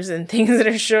 rumors and things that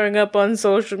are showing up on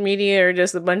social media are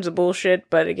just a bunch of bullshit.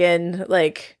 But again,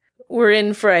 like, we're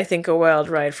in for, I think, a wild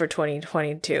ride for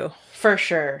 2022. For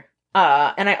sure.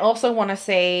 And I also want to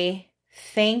say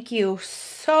thank you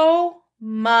so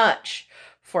much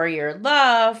for your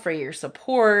love, for your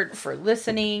support, for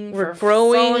listening, We're for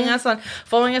growing.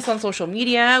 following us on social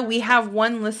media. We have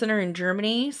one listener in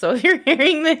Germany, so if you're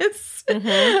hearing this,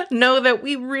 know that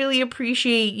we really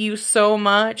appreciate you so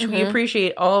much. We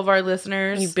appreciate all of our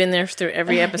listeners. You've been there through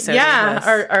every episode. Yeah, with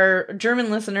us. our German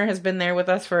listener has been there with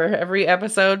us for every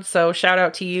episode, so shout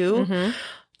out to you.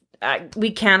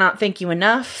 We cannot thank you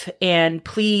enough, and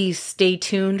please stay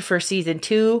tuned for season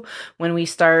 2 when we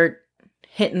start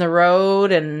hitting the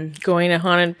road and going to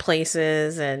haunted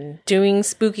places and doing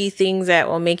spooky things that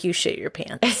will make you shit your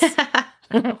pants.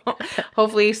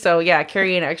 hopefully. So yeah,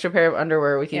 carry an extra pair of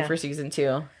underwear with you for season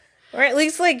 2. Or at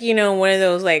least, like, you know, one of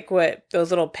those, like, those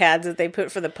little pads that they put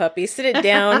for the puppies. Sit it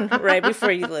down right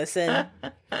before you listen.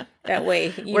 That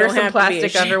way you wear don't some have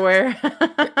plastic to be underwear.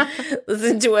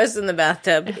 Listen to us in the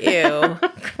bathtub. Ew.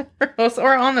 Gross.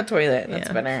 Or on the toilet. That's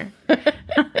better.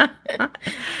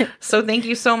 So thank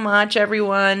you so much,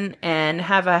 everyone, and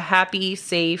have a happy,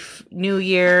 safe new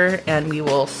year, and we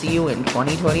will see you in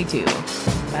 2022.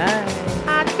 Bye.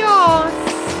 Adios.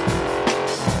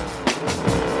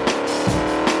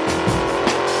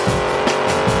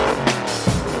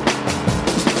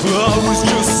 I was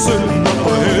just sitting up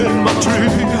in my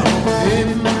tree,